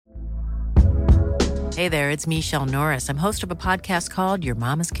Hey there, it's Michelle Norris. I'm host of a podcast called Your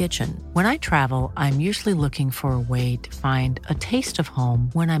Mama's Kitchen. When I travel, I'm usually looking for a way to find a taste of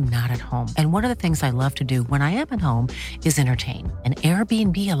home when I'm not at home. And one of the things I love to do when I am at home is entertain. And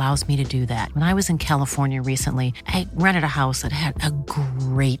Airbnb allows me to do that. When I was in California recently, I rented a house that had a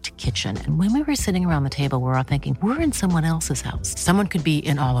great kitchen. And when we were sitting around the table, we were all thinking, we're in someone else's house. Someone could be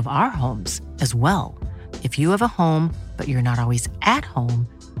in all of our homes as well. If you have a home, but you're not always at home,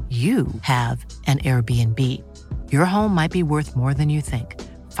 you have an Airbnb. Your home might be worth more than you think.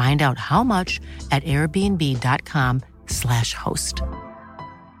 Find out how much at airbnb.com/host.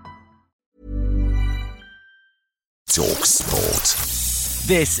 talkSPORT.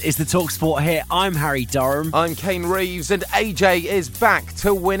 This is the talkSPORT here. I'm Harry Durham. I'm Kane Reeves, and AJ is back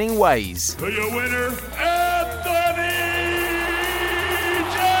to winning ways. To your winner, Anthony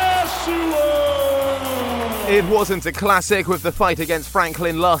Joshua! It wasn't a classic, with the fight against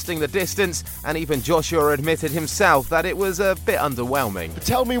Franklin lasting the distance, and even Joshua admitted himself that it was a bit underwhelming.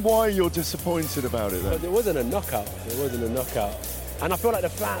 Tell me why you're disappointed about it then. But it wasn't a knockout. And I feel like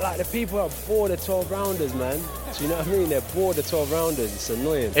the people are bored of 12 rounders, man. Do you know what I mean? They're bored of 12 rounders. It's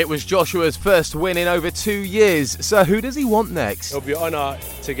annoying. It was Joshua's first win in over 2 years, so who does he want next? It'll be an honour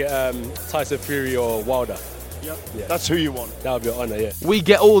to get Tyson Fury or Wilder. Yep. Yeah. That's who you want. That would be an honour, yeah. We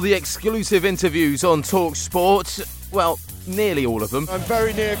get all the exclusive interviews on talkSPORT. Well, nearly all of them. I'm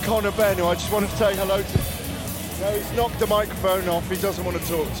very near Conor Benn, who I just want to say hello to. No, he's knocked the microphone off. He doesn't want to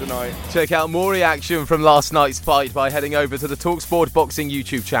talk tonight. Check out more reaction from last night's fight by heading over to the talkSPORT Boxing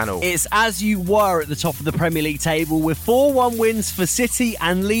YouTube channel. It's as you were at the top of the Premier League table with 4-1 wins for City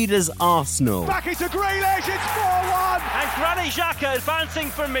and leaders Arsenal. Back into Grealish, it's 4-1! And Granit Xhaka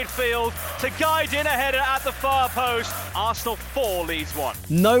advancing from midfield to guide in ahead at the far post. Arsenal 4 leads 1.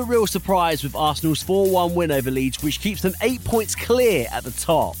 No real surprise with Arsenal's 4-1 win over Leeds, which keeps them 8 points clear at the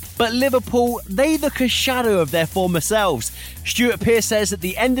top. But Liverpool, they look a shadow of their former selves. Stuart Pearce says that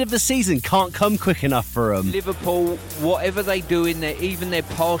the end of the season can't come quick enough for them. Liverpool, whatever they do in their, even their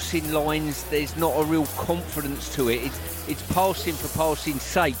passing lines, there's not a real confidence to it. It's passing for passing's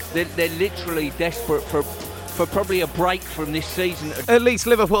sake. They're literally desperate for probably a break from this season. At least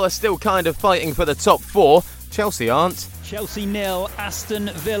Liverpool are still kind of fighting for the top 4. Chelsea aren't. Chelsea 0, Aston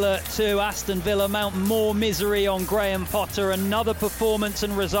Villa 2. Aston Villa mount more misery on Graham Potter. Another performance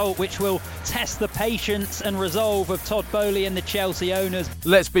and result which will test the patience and resolve of Todd Boehly and the Chelsea owners.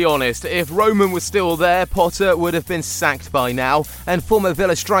 Let's be honest, if Roman was still there, Potter would have been sacked by now. And former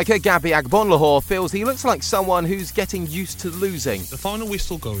Villa striker Gabby Agbonlahor feels he looks like someone who's getting used to losing. The final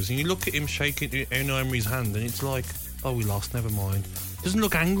whistle goes and you look at him shaking Unai Emery's hand and it's like, oh, we lost, never mind. Doesn't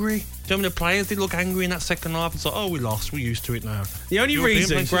look angry. Do you know when the players did look angry in that second half? It's like, oh, we lost, we're used to it now. The only European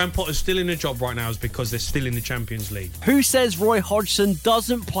reason places. Graham Potter's still in the job right now is because they're still in the Champions League. Who says Roy Hodgson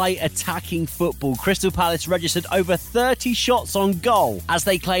doesn't play attacking football? Crystal Palace registered over 30 shots on goal as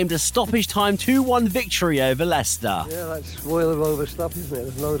they claimed a stoppage time 2-1 victory over Leicester. Yeah, that's well overstuffed, isn't it?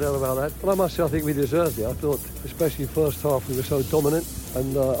 There's no doubt about that. But I must say, I think we deserved it. I thought, especially first half, we were so dominant.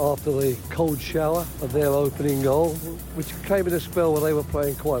 And after the cold shower of their opening goal, which came in a spell where they were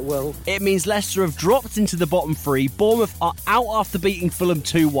playing quite well. It means Leicester have dropped into the bottom 3. Bournemouth are out after beating Fulham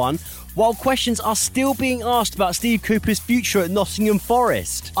 2-1, while questions are still being asked about Steve Cooper's future at Nottingham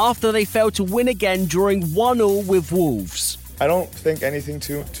Forest, after they failed to win again, drawing 1-1 with Wolves. I don't think anything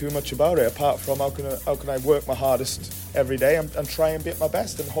too much about it, apart from how can I work my hardest every day and try and be at my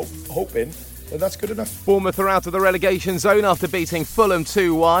best and hoping that's good enough. Bournemouth are out of the relegation zone after beating Fulham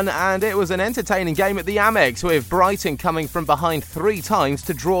 2-1, and it was an entertaining game at the Amex, with Brighton coming from behind 3 times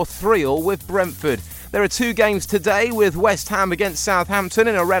to draw 3-3 with Brentford. There are 2 games today, with West Ham against Southampton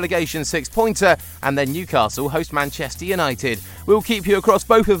in a relegation 6-pointer, and then Newcastle host Manchester United. We'll keep you across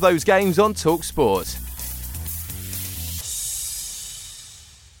both of those games on talkSPORT.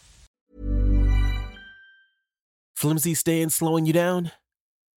 Flimsy staying slowing you down?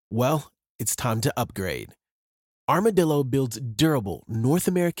 Well, it's time to upgrade. Armadillo builds durable, North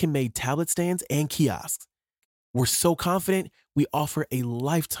American-made tablet stands and kiosks. We're so confident, we offer a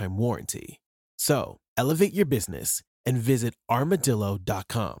lifetime warranty. So, elevate your business and visit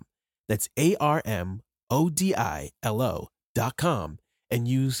armadillo.com. That's ARMODILO.com and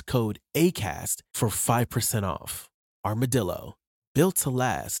use code ACAST for 5% off. Armadillo, built to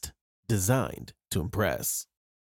last, designed to impress.